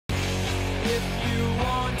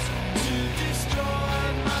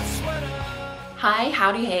Hi,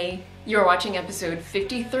 howdy, hey. You're watching episode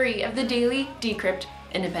 53 of the Daily Decrypt,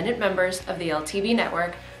 independent members of the LTB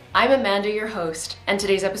network. I'm Amanda, your host, and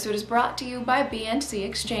today's episode is brought to you by BTC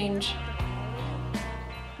Exchange.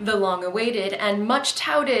 The long-awaited and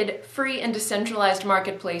much-touted free and decentralized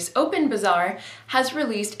marketplace OpenBazaar has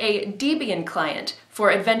released a Debian client for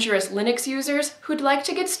adventurous Linux users who'd like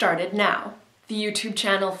to get started now. The YouTube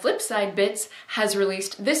channel Flipside Bits has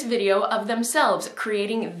released this video of themselves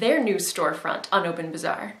creating their new storefront on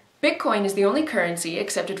OpenBazaar. Bitcoin is the only currency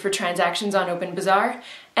accepted for transactions on OpenBazaar,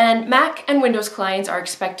 and Mac and Windows clients are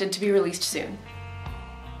expected to be released soon.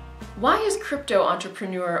 Why is crypto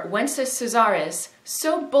entrepreneur Wences Cesares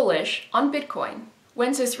so bullish on Bitcoin?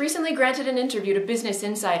 Wences recently granted an interview to Business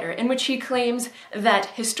Insider in which he claims that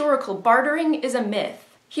historical bartering is a myth.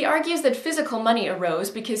 He argues that physical money arose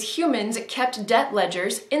because humans kept debt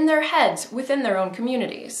ledgers in their heads within their own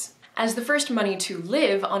communities. As the first money to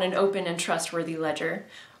live on an open and trustworthy ledger,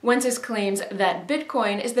 Wences claims that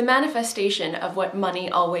Bitcoin is the manifestation of what money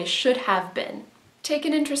always should have been. Take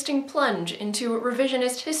an interesting plunge into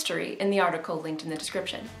revisionist history in the article linked in the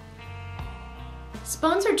description.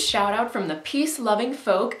 Sponsored shoutout from the peace-loving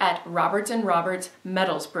folk at Roberts & Roberts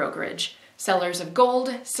Metals Brokerage, sellers of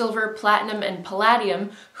gold, silver, platinum, and palladium,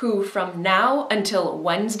 who from now until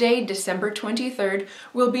Wednesday, December 23rd,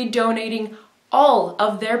 will be donating all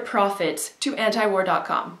of their profits to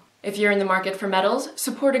antiwar.com. If you're in the market for metals,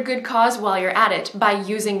 support a good cause while you're at it by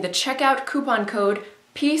using the checkout coupon code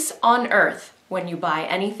PEACEONEARTH when you buy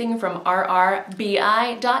anything from rrbi.co.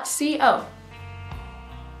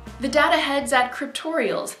 The data heads at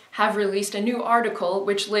Cryptorials have released a new article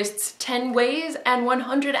which lists 10 ways and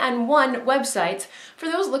 101 websites for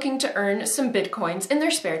those looking to earn some bitcoins in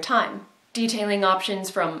their spare time. Detailing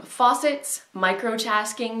options from faucets,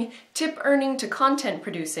 microtasking, tip earning to content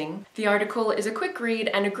producing, the article is a quick read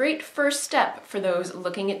and a great first step for those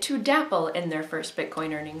looking to dabble in their first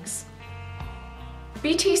bitcoin earnings.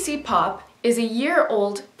 BTCPop is a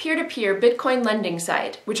year-old peer-to-peer Bitcoin lending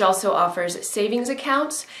site, which also offers savings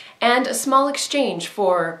accounts and a small exchange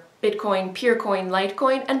for Bitcoin, Peercoin,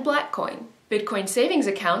 Litecoin, and Blackcoin. Bitcoin savings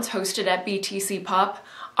accounts hosted at BTCPop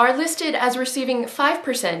are listed as receiving 5%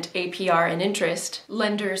 APR in interest,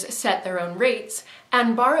 lenders set their own rates,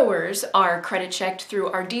 and borrowers are credit-checked through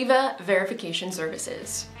Ardiva verification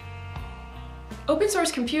services. Open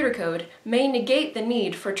source computer code may negate the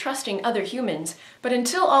need for trusting other humans, but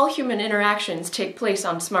until all human interactions take place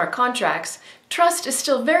on smart contracts, trust is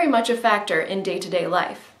still very much a factor in day-to-day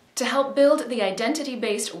life. To help build the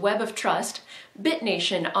identity-based web of trust,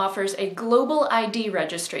 BitNation offers a global ID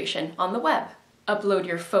registration on the web. Upload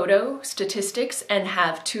your photo, statistics, and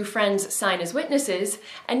have 2 friends sign as witnesses,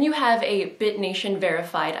 and you have a BitNation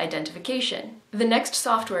verified identification. The next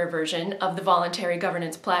software version of the voluntary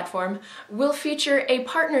governance platform will feature a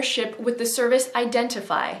partnership with the service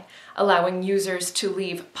Identify, allowing users to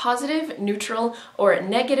leave positive, neutral, or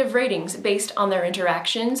negative ratings based on their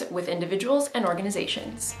interactions with individuals and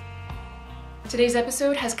organizations. Today's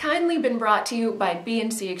episode has kindly been brought to you by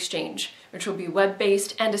BTC Exchange, which will be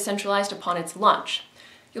web-based and decentralized upon its launch.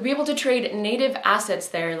 You'll be able to trade native assets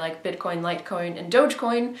there like Bitcoin, Litecoin, and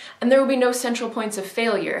Dogecoin, and there will be no central points of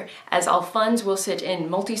failure, as all funds will sit in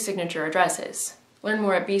multi-signature addresses. Learn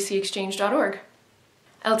more at bcexchange.org.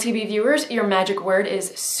 LTB viewers, your magic word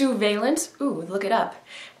is surveillance. Ooh, look it up.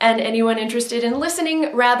 And anyone interested in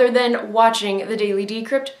listening rather than watching the Daily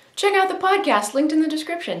Decrypt, check out the podcast linked in the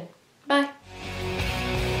description. Bye.